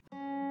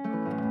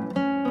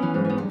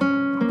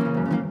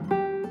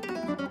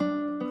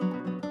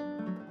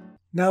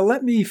Now,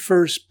 let me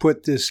first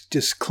put this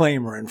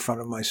disclaimer in front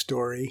of my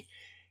story.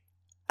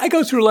 I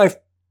go through life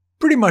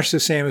pretty much the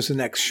same as the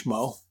next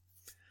schmo.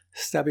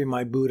 Stubbing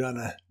my boot on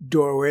a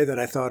doorway that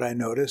I thought I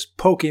noticed,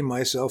 poking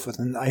myself with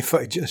a knife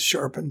I just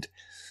sharpened,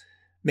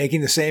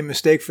 making the same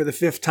mistake for the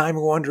 5th time,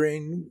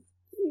 wondering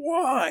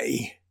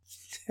why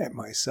at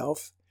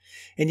myself.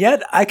 And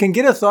yet, I can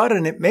get a thought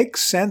and it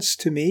makes sense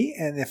to me,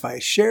 and if I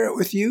share it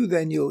with you,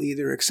 then you'll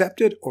either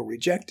accept it or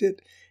reject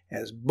it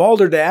as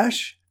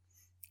balderdash.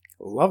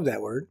 Love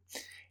that word.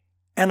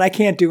 And I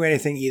can't do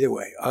anything either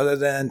way other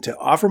than to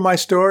offer my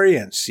story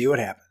and see what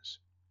happens.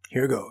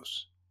 Here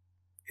goes.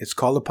 It's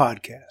called a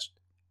podcast.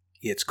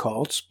 It's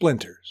called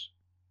Splinters.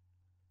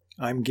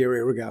 I'm Gary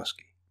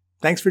Rogowski.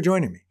 Thanks for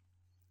joining me.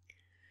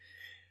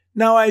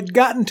 Now, I'd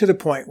gotten to the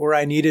point where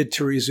I needed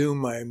to resume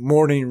my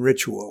morning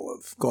ritual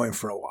of going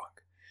for a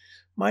walk.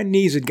 My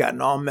knees had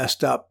gotten all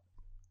messed up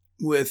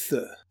with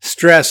the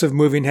stress of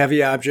moving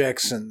heavy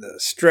objects and the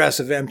stress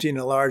of emptying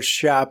a large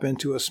shop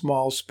into a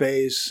small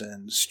space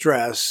and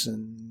stress.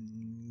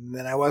 And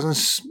then I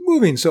wasn't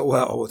moving so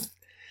well with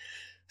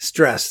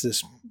stress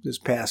this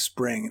past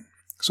spring.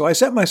 So I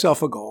set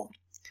myself a goal,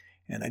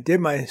 and I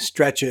did my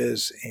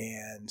stretches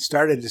and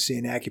started to see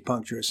an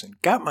acupuncturist and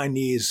got my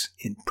knees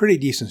in pretty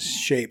decent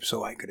shape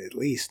so I could at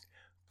least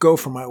go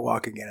for my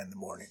walk again in the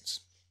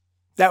mornings.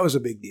 That was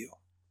a big deal.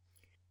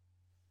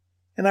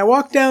 And I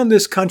walked down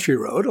this country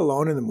road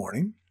alone in the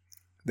morning,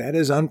 that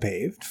is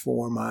unpaved,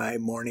 for my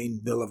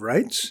morning Bill of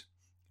Rights,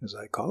 as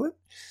I call it.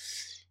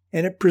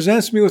 And it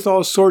presents me with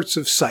all sorts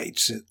of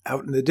sights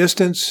out in the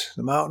distance,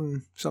 the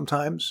mountain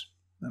sometimes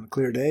on a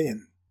clear day,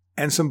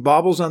 and some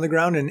baubles on the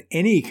ground in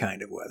any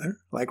kind of weather,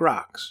 like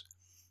rocks.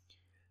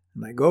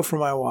 And I go for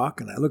my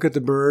walk, and I look at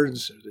the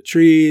birds, or the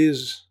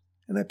trees,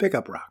 and I pick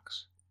up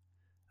rocks.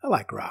 I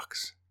like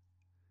rocks.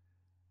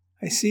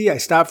 I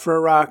stop for a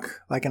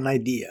rock like an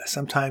idea.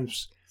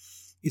 Sometimes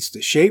it's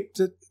the shape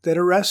that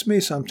arrests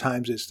me.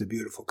 Sometimes it's the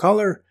beautiful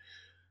color.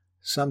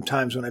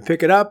 Sometimes when I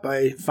pick it up,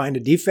 I find a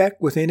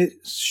defect within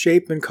its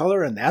shape and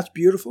color, and that's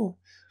beautiful.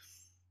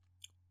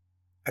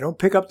 I don't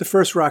pick up the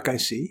first rock I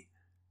see,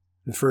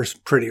 the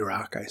first pretty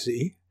rock I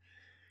see,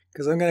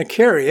 because I'm going to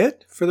carry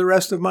it for the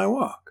rest of my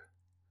walk.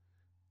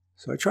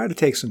 So I try to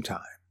take some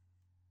time,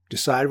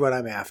 decide what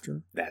I'm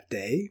after that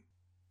day.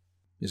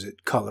 Is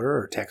it color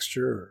or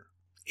texture or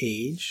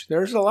age?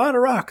 There's a lot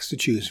of rocks to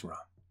choose from.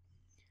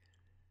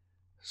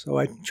 So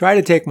I try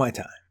to take my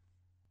time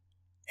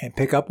and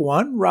pick up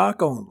one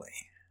rock only.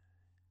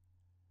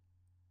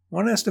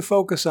 One has to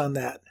focus on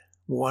that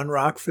one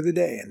rock for the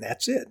day, and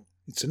that's it.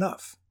 It's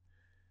enough.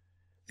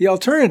 The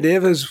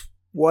alternative is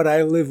what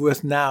I live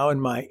with now in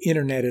my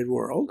interneted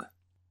world,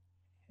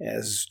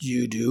 as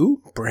you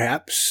do,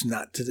 perhaps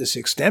not to this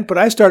extent, but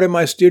I started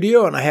my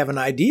studio and I have an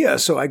idea,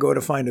 so I go to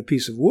find a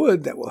piece of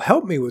wood that will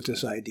help me with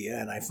this idea,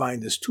 and I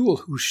find this tool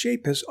whose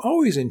shape has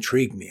always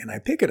intrigued me, and I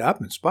pick it up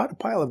and spot a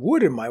pile of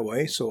wood in my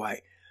way, so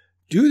I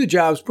do the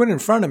jobs put in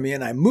front of me,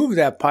 and I move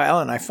that pile,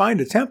 and I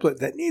find a template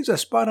that needs a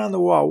spot on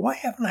the wall. Why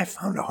haven't I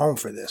found a home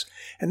for this?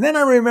 And then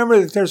I remember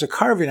that there's a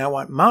carving I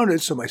want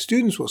mounted so my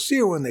students will see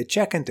it when they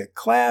check into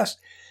class.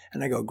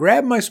 And I go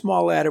grab my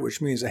small ladder,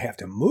 which means I have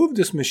to move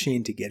this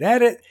machine to get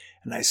at it,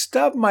 and I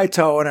stub my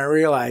toe and I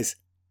realize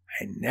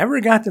I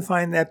never got to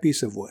find that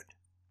piece of wood.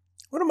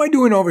 What am I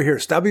doing over here,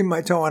 stubbing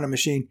my toe on a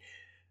machine,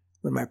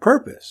 when my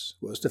purpose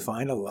was to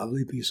find a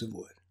lovely piece of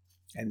wood?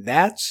 And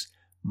that's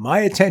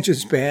my attention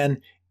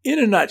span in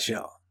a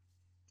nutshell.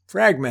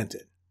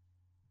 Fragmented.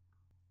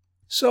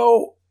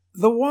 So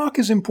the walk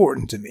is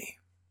important to me.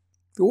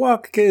 The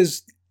walk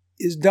is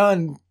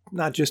done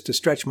not just to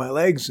stretch my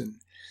legs and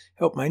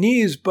help my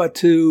knees, but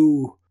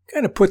to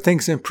kind of put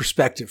things in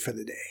perspective for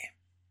the day.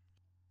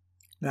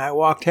 Now, I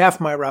walked half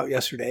my route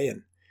yesterday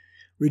and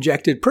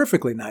rejected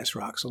perfectly nice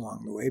rocks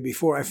along the way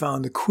before I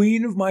found the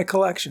queen of my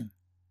collection.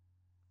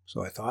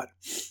 So I thought,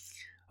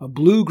 a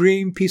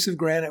blue-green piece of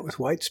granite with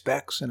white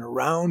specks and a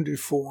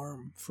rounded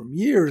form from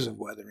years of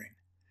weathering.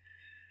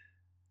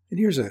 And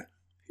here's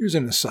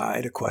an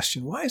aside, a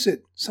question. Why is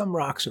it some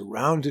rocks are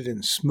rounded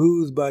and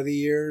smooth by the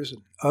years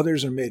and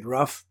others are made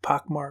rough,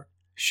 pockmarked,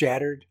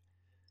 shattered?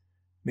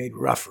 Made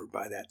rougher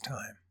by that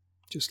time,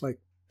 just like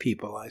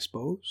people, I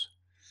suppose.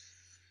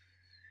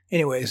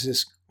 Anyways,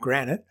 this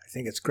granite, I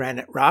think it's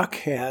granite rock,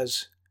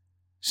 has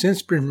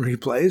since been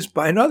replaced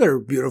by another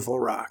beautiful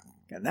rock,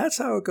 and that's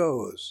how it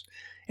goes.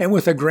 And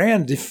with a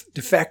grand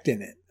defect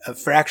in it, a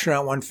fracture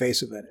on one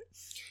face of it,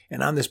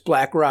 and on this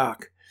black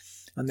rock,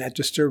 on that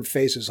disturbed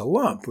face is a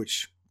lump,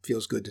 which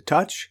feels good to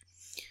touch.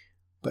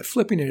 But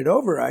flipping it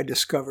over, I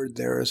discovered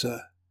there is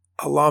a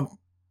lump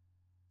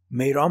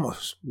made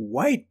almost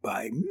white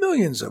by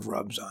millions of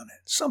rubs on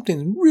it.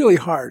 Something really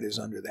hard is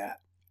under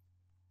that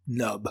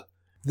nub.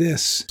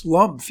 This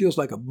lump feels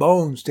like a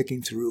bone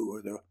sticking through,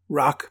 or the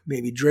rock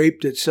maybe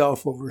draped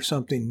itself over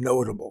something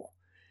notable,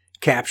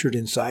 captured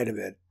inside of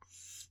it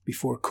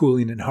before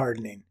cooling and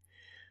hardening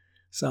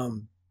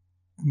some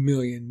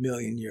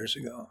million years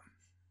ago.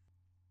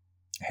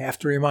 I have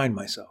to remind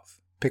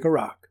myself, pick a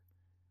rock,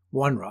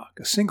 one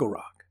rock, a single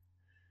rock.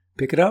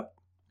 Pick it up,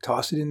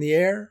 toss it in the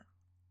air.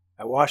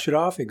 I wash it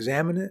off,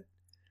 examine it,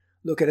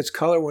 look at its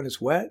color when it's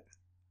wet,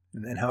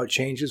 and then how it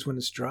changes when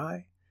it's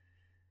dry.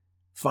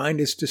 Find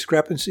its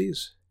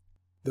discrepancies,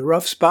 the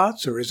rough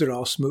spots, or is it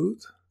all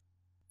smooth?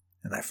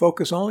 And I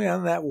focus only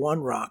on that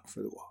one rock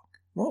for the walk.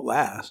 It won't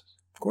last.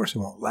 Of course it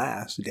won't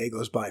last. The day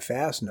goes by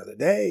fast, another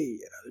day,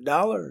 another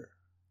dollar,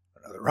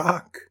 another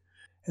rock.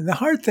 And the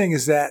hard thing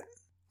is that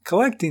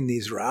collecting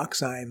these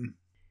rocks, I'm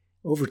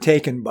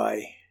overtaken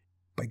by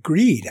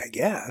greed, I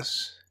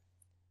guess.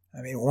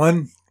 I mean,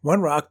 one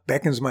rock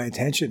beckons my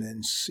attention,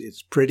 and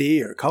it's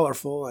pretty or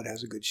colorful, it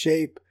has a good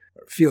shape,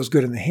 or it feels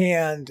good in the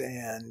hand,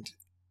 and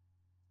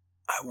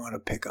I want to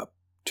pick up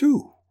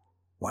 2.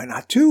 Why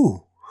not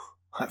 2?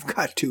 I've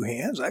got 2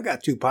 hands, I've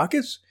got 2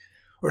 pockets,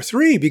 or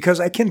 3 because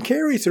I can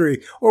carry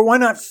 3. Or why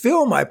not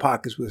fill my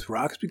pockets with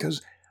rocks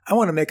because I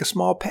want to make a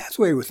small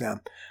pathway with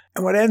them.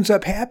 And what ends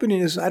up happening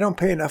is I don't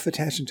pay enough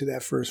attention to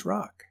that first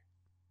rock.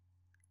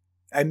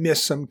 I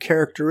miss some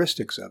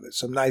characteristics of it,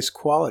 some nice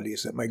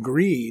qualities that my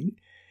greed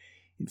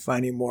in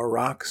finding more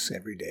rocks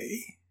every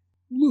day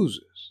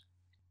loses.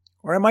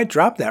 Or I might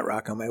drop that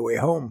rock on my way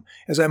home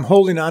as I'm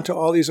holding on to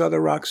all these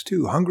other rocks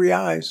too. Hungry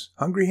eyes,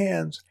 hungry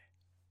hands.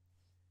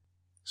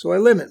 So I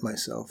limit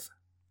myself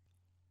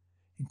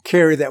and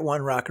carry that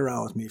one rock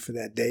around with me for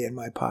that day in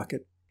my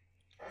pocket.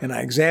 And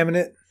I examine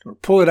it or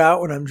pull it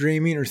out when I'm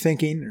dreaming or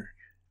thinking or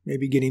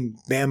maybe getting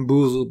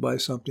bamboozled by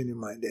something in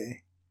my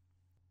day.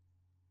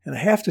 And I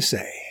have to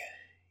say,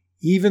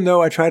 even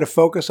though I try to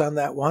focus on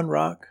that one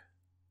rock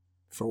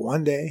for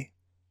one day,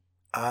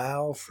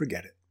 I'll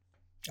forget it.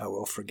 I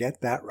will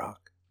forget that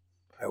rock.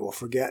 I will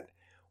forget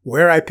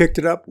where I picked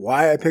it up,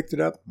 why I picked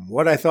it up, and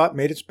what I thought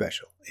made it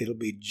special. It'll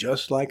be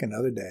just like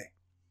another day.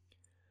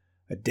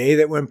 A day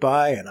that went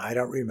by and I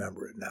don't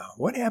remember it now.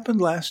 What happened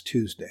last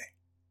Tuesday?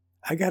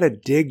 I got to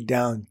dig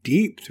down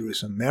deep through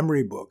some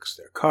memory books,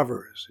 their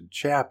covers and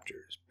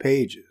chapters,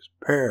 pages,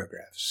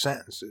 paragraphs,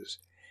 sentences,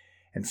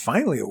 and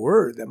finally a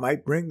word that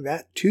might bring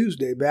that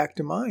Tuesday back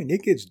to mind.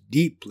 It gets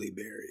deeply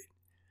buried.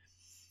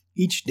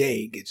 Each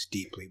day gets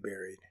deeply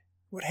buried.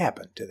 What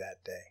happened to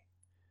that day?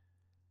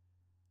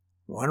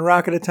 One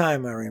rock at a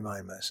time, I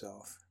remind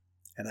myself,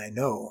 and I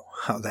know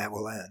how that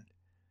will end.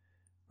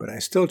 But I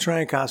still try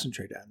and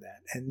concentrate on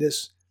that. And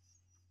this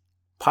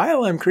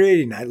pile I'm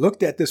creating, I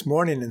looked at this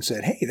morning and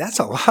said, hey, that's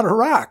a lot of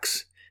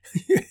rocks.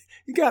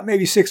 You got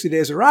maybe 60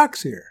 days of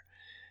rocks here.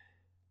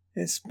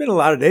 It's been a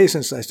lot of days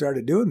since I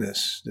started doing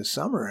this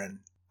summer, and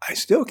I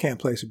still can't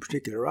place a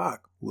particular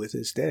rock with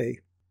this day.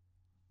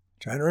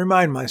 Trying to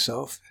remind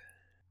myself,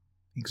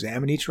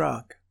 examine each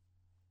rock.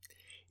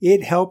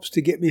 It helps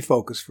to get me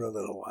focused for a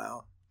little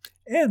while.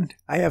 And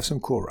I have some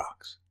cool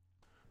rocks.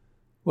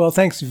 Well,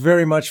 thanks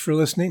very much for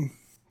listening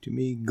to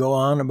me go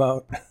on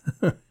about...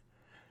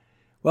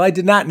 Well, I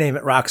did not name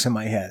it Rocks in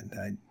My Head.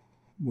 I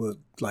would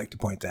like to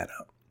point that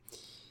out.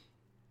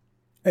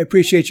 I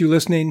appreciate you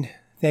listening.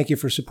 Thank you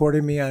for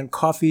supporting me on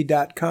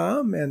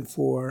Ko-fi.com and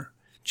for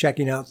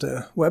checking out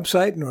the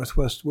website,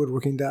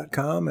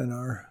 northwestwoodworking.com, and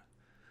our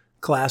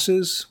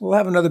classes. We'll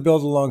have another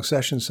build-along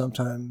session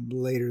sometime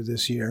later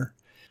this year.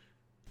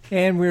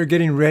 And we're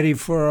getting ready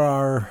for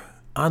our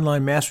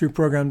online mastery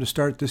program to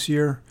start this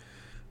year.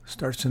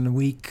 Starts in a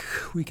week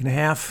and a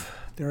half.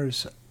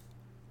 There's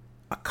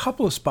a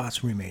couple of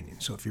spots remaining.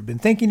 So if you've been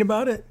thinking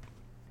about it,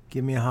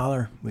 give me a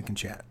holler. We can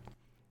chat.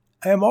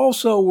 I am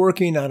also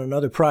working on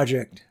another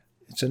project.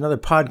 It's another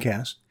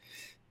podcast.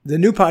 The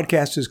new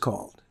podcast is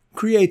called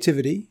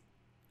Creativity,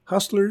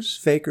 Hustlers,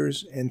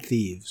 Fakers, and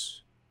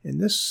Thieves. And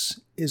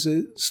this is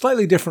a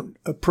slightly different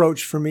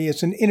approach for me.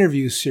 It's an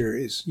interview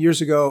series.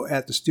 Years ago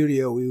at the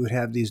studio, we would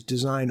have these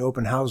design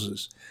open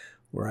houses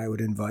where I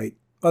would invite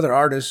other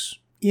artists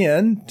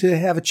in to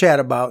have a chat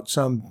about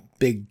some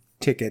big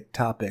ticket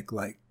topic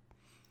like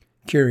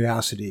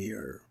curiosity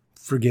or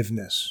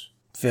forgiveness,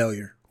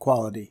 failure,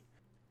 quality.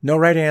 No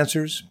right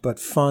answers, but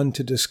fun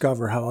to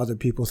discover how other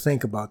people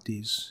think about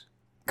these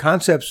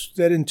concepts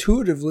that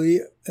intuitively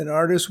an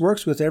artist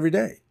works with every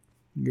day.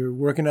 You're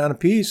working on a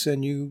piece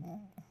and you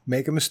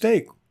make a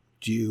mistake.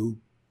 Do you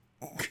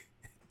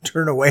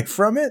turn away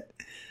from it?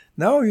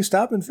 No, you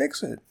stop and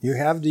fix it. You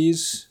have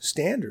these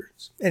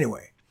standards.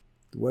 Anyway,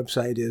 the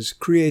website is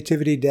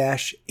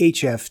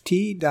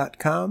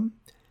creativity-hft.com.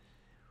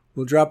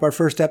 We'll drop our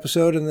first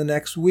episode in the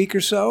next week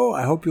or so.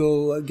 I hope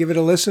you'll give it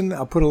a listen.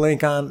 I'll put a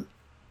link on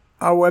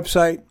our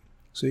website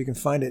so you can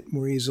find it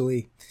more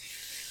easily.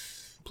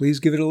 Please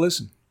give it a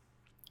listen.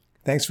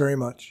 Thanks very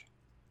much.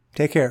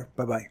 Take care.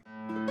 Bye-bye.